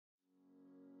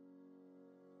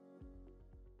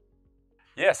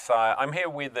Yes, I'm here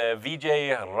with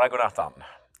Vijay Raghunathan,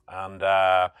 and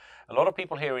a lot of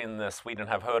people here in Sweden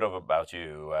have heard of about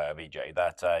you, Vijay.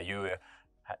 That you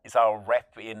is our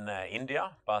rep in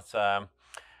India, but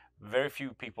very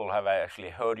few people have actually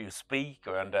heard you speak,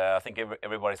 and I think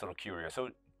everybody's sort of curious.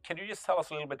 So, can you just tell us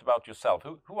a little bit about yourself?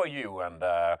 Who are you, and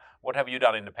what have you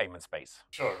done in the payment space?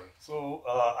 Sure. So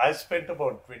I spent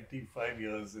about 25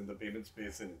 years in the payment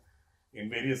space in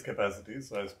various capacities.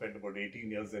 So I spent about 18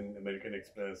 years in American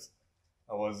Express.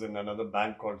 I was in another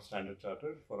bank called Standard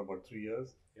Chartered for about 3 years.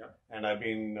 Yeah. And I've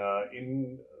been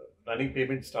in running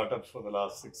payment startups for the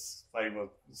last 5 or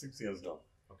 6 years now.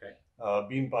 Okay.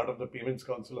 Being part of the Payments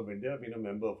Council of India, I've been a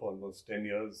member for almost 10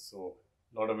 years. So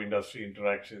a lot of industry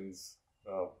interactions,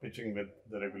 pitching with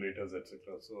the regulators, etc.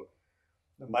 So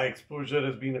my exposure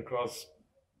has been across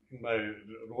in my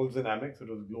roles in Amex. It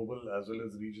was global as well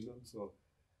as regional. So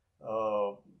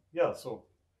yeah, so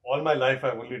all my life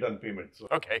I've only done payments. So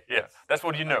Okay, yeah, that's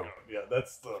what you know. yeah,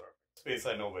 that's the space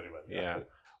I know very well. Yeah.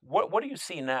 What do you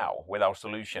see now with our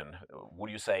solution? Would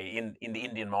you say in the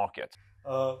Indian market?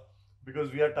 Uh,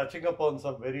 because we are touching upon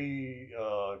some very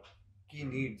key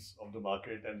needs of the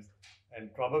market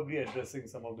and probably addressing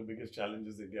some of the biggest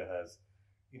challenges India has.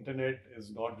 Internet is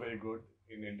not very good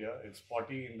in India. It's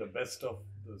spotty in the best of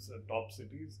the top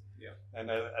cities. Yeah. And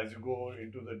as you go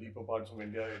into the deeper parts of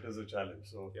India, it is a challenge.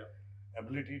 So, Yeah.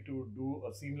 ability to do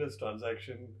a seamless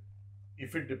transaction,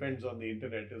 if it depends on the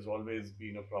internet, has always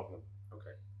been a problem.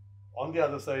 Okay. On the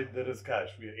other side, there is cash.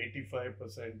 We are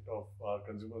 85% of our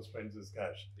consumer spends is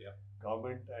cash. Yeah.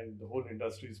 Government and the whole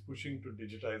industry is pushing to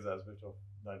digitize as much of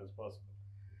that as possible.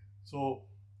 So,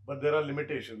 but there are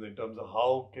limitations in terms of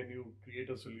how can you create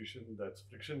a solution that's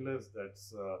frictionless,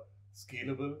 that's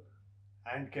scalable,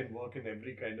 and can work in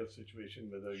every kind of situation,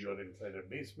 whether you're inside a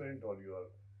basement or you're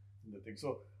in the thing.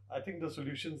 So I think the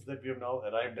solutions that we have now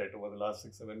arrived at over the last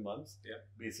 6, 7 months, Yeah.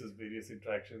 basis various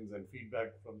interactions and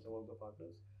feedback from some of the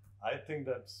partners, I think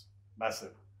that's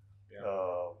massive.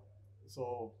 Yeah.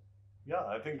 So yeah,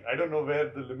 I think I don't know where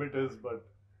the limit is, but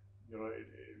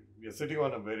we are sitting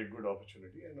on a very good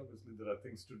opportunity, and obviously there are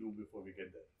things to do before we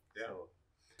get there. Yeah.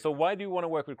 So why do you want to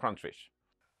work with Crunchfish?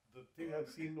 The thing I've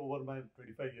seen over my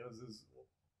 25 years is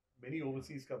many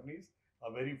overseas companies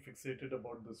are very fixated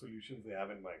about the solutions they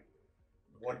have in mind.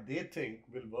 Okay. What they think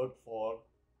will work for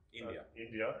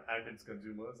India and its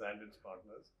consumers and its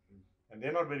partners. And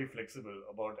they're not very flexible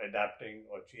about adapting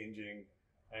or changing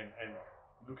and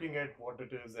looking at what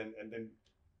it is and then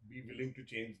be willing to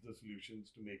change the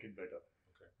solutions to make it better.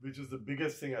 Okay. Which is the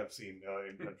biggest thing I've seen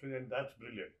in country, and that's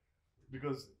brilliant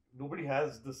because nobody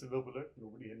has the silver bullet,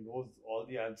 nobody knows all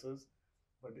the answers,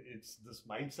 but it's this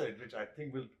mindset which I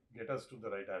think will get us to the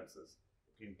right answers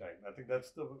in time. I think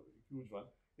that's the huge one.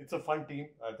 It's a fun team.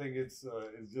 I think it's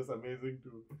just amazing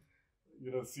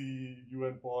to see you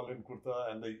and Paul and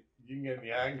Kurta and the yin and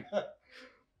yang.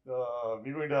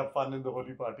 We're going to have fun in the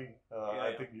holy party.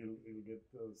 I think you'll get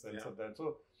the sense of that.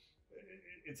 So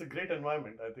it's a great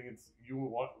environment. I think it's you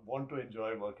want to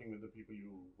enjoy working with the people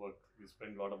you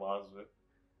spend a lot of hours with,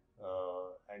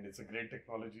 and it's a great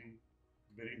technology,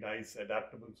 very nice,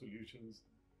 adaptable solutions.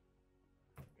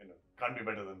 Can't be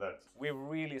better than that. We're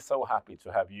really so happy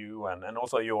to have you and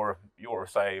also your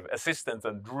say assistant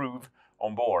and Dhruv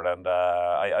on board. And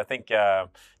I think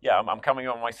I'm coming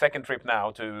on my second trip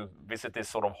now to visit this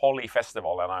sort of Holi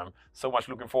festival, and I'm so much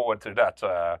looking forward to that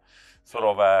sort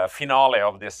of finale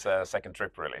of this second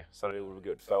trip, really. So it will be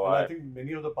good. So I think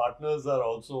many of the partners are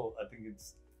also, I think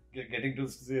it's getting to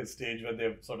a stage where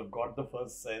they've sort of got the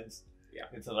first sense. Yeah.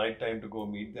 It's the right time to go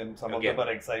meet them. Some of them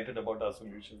are excited about our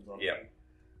solutions already. Yeah.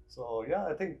 So yeah,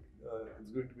 I think it's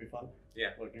going to be fun.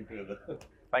 Yeah. Working together.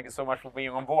 Thank you so much for being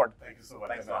on board. Thank you so much.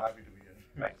 Thanks, I'm happy to be here.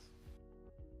 Thanks.